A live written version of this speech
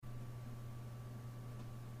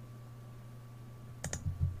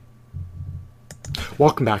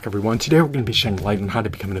Welcome back, everyone. Today we're going to be shedding light on how to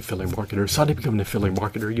become an affiliate marketer. So how to become an affiliate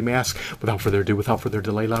marketer, you may ask. Without further ado, without further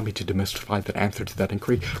delay, allow me to demystify that answer to that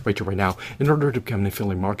inquiry right here, right now. In order to become an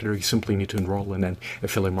affiliate marketer, you simply need to enroll in an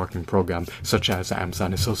affiliate marketing program, such as the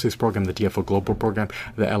Amazon Associates program, the DFO Global program,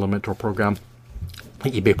 the Elementor program, the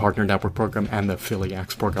eBay Partner Network program, and the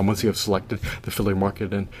Affiliax program. Once you have selected the affiliate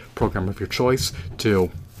marketing program of your choice to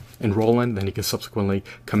enroll in, then you can subsequently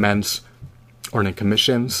commence earning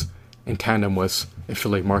commissions in tandem with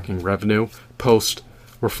affiliate marketing revenue, post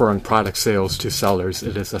referring product sales to sellers.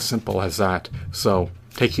 It is as simple as that. So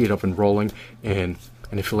take heed of enrolling in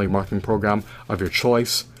an affiliate marketing program of your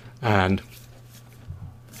choice and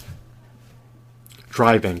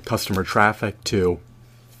driving customer traffic to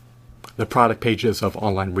the product pages of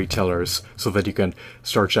online retailers so that you can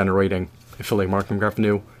start generating affiliate marketing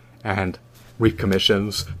revenue and reap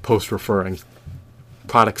commissions, post referring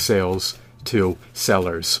product sales to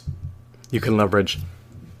sellers. You can leverage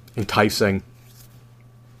enticing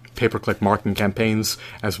pay-per-click marketing campaigns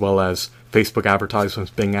as well as Facebook advertisements,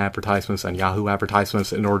 Bing advertisements, and Yahoo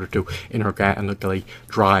advertisements in order to inorganically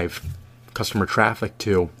drive customer traffic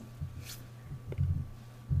to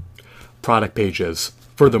product pages.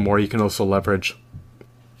 Furthermore, you can also leverage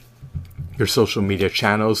your social media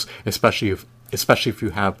channels, especially if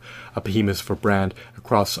you have a behemoth for brand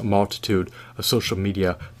across a multitude of social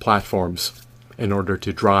media platforms in order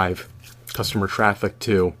to drive customer traffic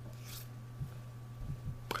to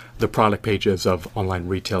the product pages of online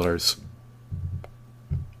retailers.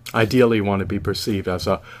 Ideally, you want to be perceived as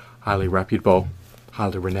a highly reputable,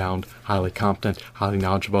 highly renowned, highly competent, highly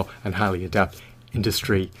knowledgeable, and highly adept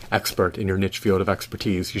industry expert in your niche field of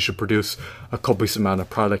expertise. You should produce a copious amount of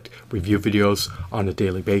product review videos on a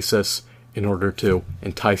daily basis in order to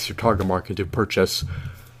entice your target market to purchase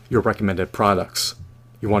your recommended products.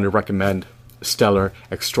 You want to recommend stellar,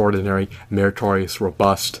 extraordinary, meritorious,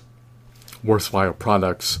 robust, worthwhile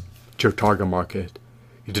products to your target market.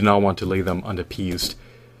 You do not want to leave them unappeased.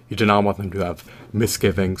 You do not want them to have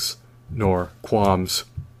misgivings nor qualms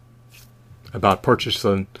about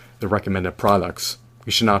purchasing the recommended products.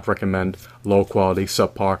 You should not recommend low quality,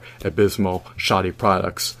 subpar, abysmal, shoddy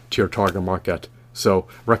products to your target market. So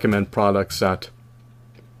recommend products that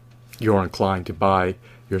you're inclined to buy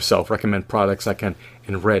yourself. Recommend products that can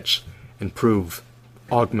enrich, improve,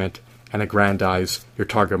 augment, and aggrandize your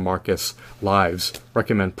target market's lives.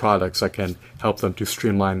 Recommend products that can help them to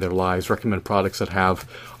streamline their lives. Recommend products that have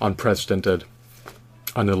unprecedented,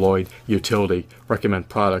 unalloyed utility. Recommend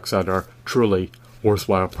products that are truly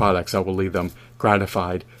worthwhile products that will leave them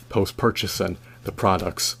gratified post-purchasing the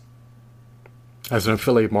products. As an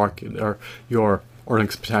affiliate marketer, your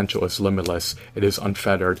earnings potential is limitless. It is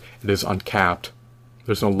unfettered. It is uncapped.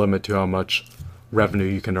 There's no limit to how much revenue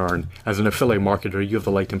you can earn. As an affiliate marketer, you have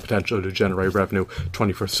the latent potential to generate revenue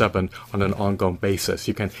 24/7 on an ongoing basis.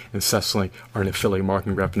 You can incessantly earn affiliate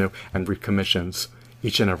marketing revenue and reap commissions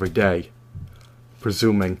each and every day,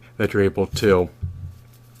 presuming that you're able to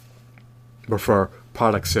refer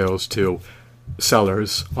product sales to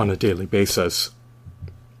sellers on a daily basis.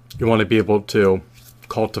 You want to be able to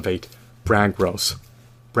cultivate brand growth,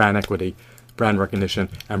 brand equity, brand recognition,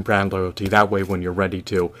 and brand loyalty. That way, when you're ready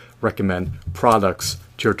to recommend products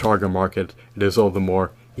to your target market, it is all the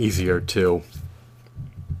more easier to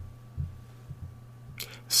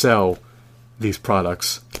sell these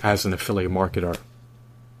products as an affiliate marketer.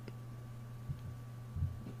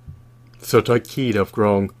 So take heed of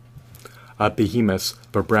growing a behemoth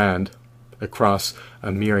of a brand across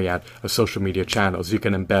a myriad of social media channels. You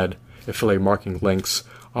can embed affiliate marketing links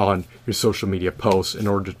on your social media posts in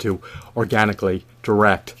order to organically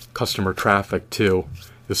direct customer traffic to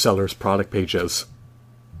the seller's product pages.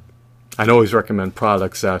 I'd always recommend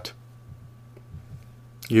products that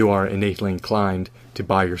you are innately inclined to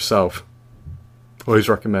buy yourself. Always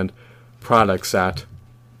recommend products that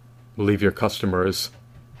will leave your customers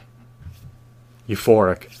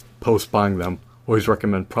euphoric post-buying them. Always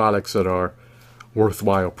recommend products that are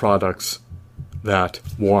worthwhile products that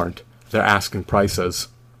warrant their asking prices.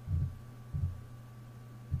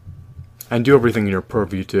 And do everything in your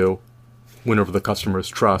purview to win over the customer's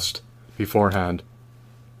trust beforehand.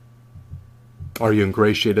 Are you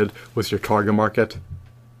ingratiated with your target market?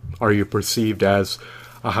 Are you perceived as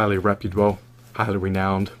a highly reputable, highly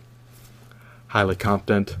renowned, highly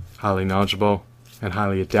competent, highly knowledgeable, and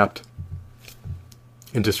highly adept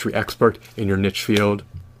industry expert in your niche field?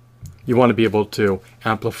 You want to be able to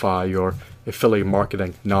amplify your affiliate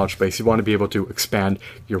marketing knowledge base. You want to be able to expand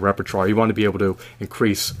your repertoire. You want to be able to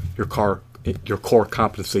increase your core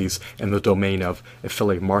competencies in the domain of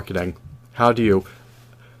affiliate marketing. How do you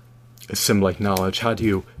assimilate knowledge? How do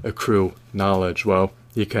you accrue knowledge? Well,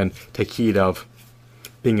 you can take heed of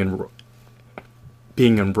being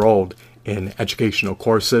enrolled in educational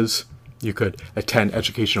courses. You could attend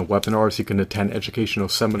educational webinars. You can attend educational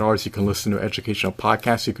seminars. You can listen to educational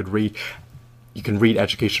podcasts. You can read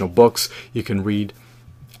educational books. You can read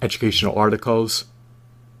educational articles.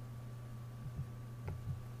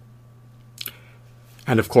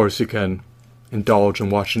 And of course, you can indulge in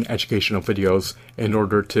watching educational videos in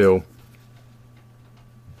order to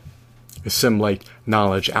assimilate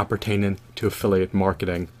knowledge appertaining to affiliate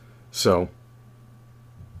marketing. So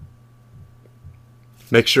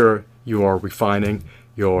make sure you are refining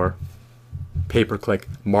your pay-per-click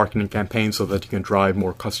marketing campaign so that you can drive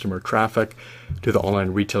more customer traffic to the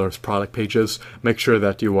online retailer's product pages. Make sure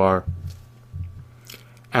that you are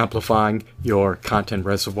amplifying your content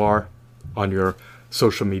reservoir on your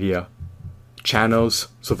social media channels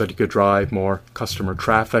so that you could drive more customer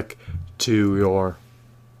traffic to your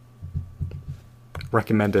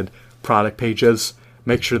recommended product pages.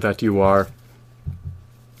 Make sure that you are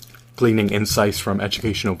gleaning insights from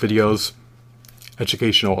educational videos,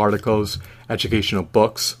 educational articles, educational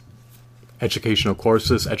books, educational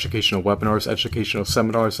courses, educational webinars, educational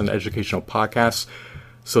seminars, and educational podcasts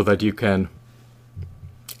so that you can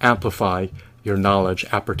amplify your knowledge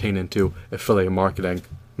appertaining to affiliate marketing.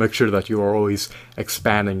 Make sure that you are always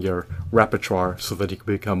expanding your repertoire so that you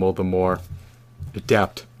can become all the more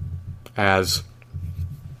adept as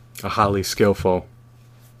a highly skillful,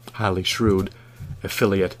 highly shrewd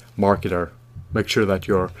affiliate marketer. Make sure that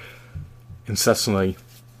you're incessantly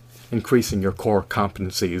increasing your core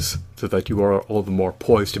competencies so that you are all the more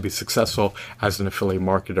poised to be successful as an affiliate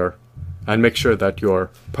marketer. And make sure that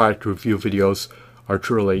your product review videos are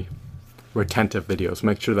truly retentive videos.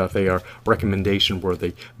 Make sure that they are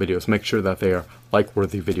recommendation-worthy videos. Make sure that they are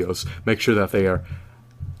like-worthy videos. Make sure that they are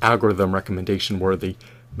algorithm recommendation-worthy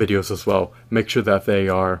videos as well. Make sure that they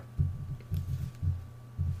are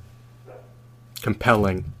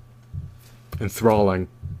compelling, enthralling,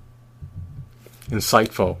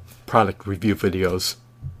 insightful product review videos.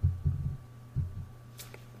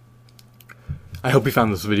 I hope you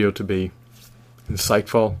found this video to be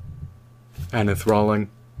insightful and enthralling.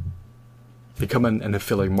 Becoming an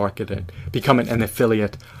affiliate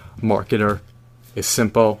marketer is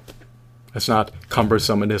simple. It's not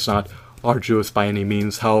cumbersome. It is not arduous by any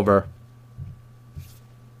means. However,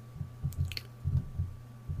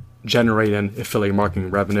 generating affiliate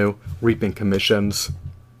marketing revenue, reaping commissions,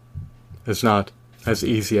 is not as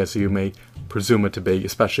easy as you may presume it to be,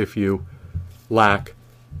 especially if you lack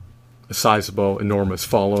a sizable, enormous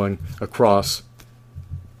following across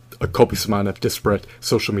a copious amount of disparate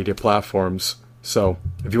social media platforms. So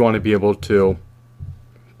if you want to be able to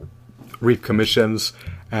reap commissions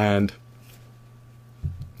and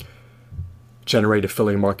generate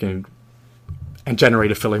affiliate marketing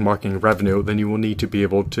revenue, then you will need to be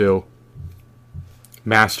able to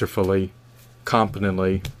masterfully,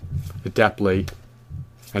 competently, adeptly,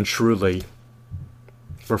 and shrewdly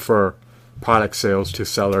refer product sales to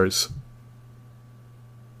sellers.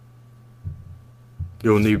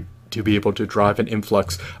 You will need to be able to drive an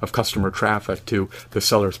influx of customer traffic to the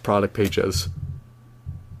seller's product pages.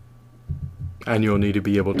 And you'll need to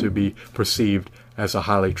be able to be perceived as a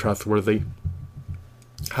highly trustworthy,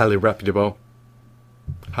 highly reputable,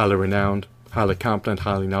 highly renowned, highly competent,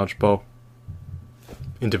 highly knowledgeable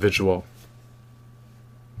individual,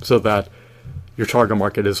 so that your target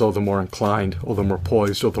market is all the more inclined, all the more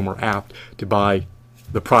poised, all the more apt to buy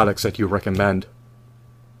the products that you recommend.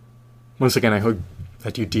 Once again, I hope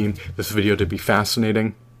that you deem this video to be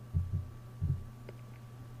fascinating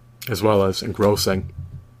as well as engrossing.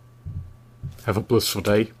 Have a blissful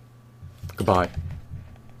day. Goodbye.